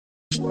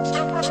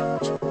Yeah,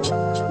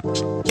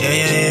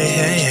 yeah, yeah,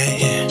 yeah,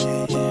 yeah,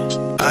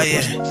 yeah. Oh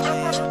yeah.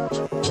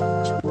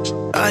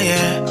 Oh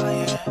yeah.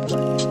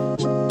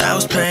 I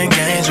was playing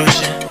games with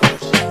you,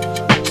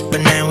 but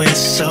now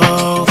it's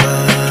over.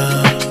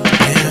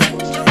 Yeah.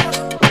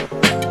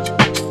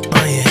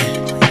 Oh yeah.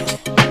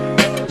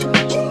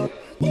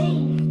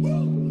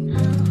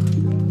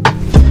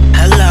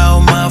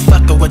 Hello,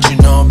 motherfucker, what you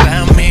know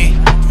about me?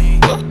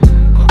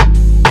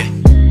 Yeah.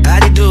 How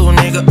they do,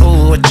 nigga?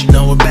 Ooh, what you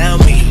know about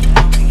me?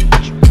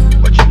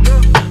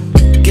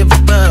 Give a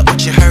fuck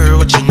what you heard,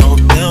 what you know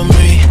about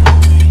me.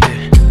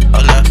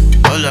 Yeah.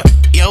 Hold up,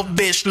 yo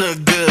bitch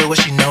look good, what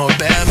she know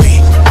about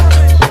me?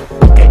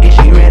 Okay, is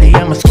she ready?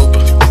 I'm a scooper.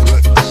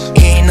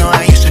 You ain't know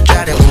I used to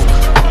drive that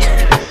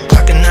Uber.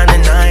 Rockin'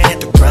 99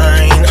 at the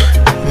grind.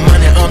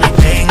 Money only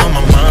thing on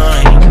my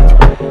mind.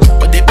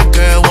 But if a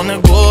girl wanna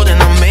go, then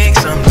I'll make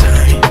some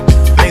time.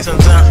 Make some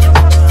time.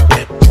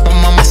 Yeah. My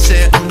mama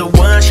said I'm the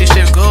one, she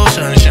should go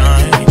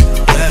sunshine.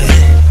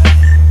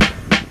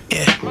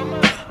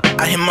 Yeah.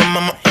 I hit my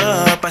mama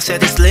up, I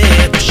said it's lit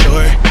for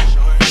sure.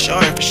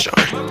 For sure.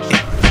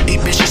 Yeah.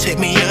 These bitches hit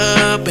me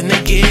up and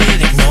they get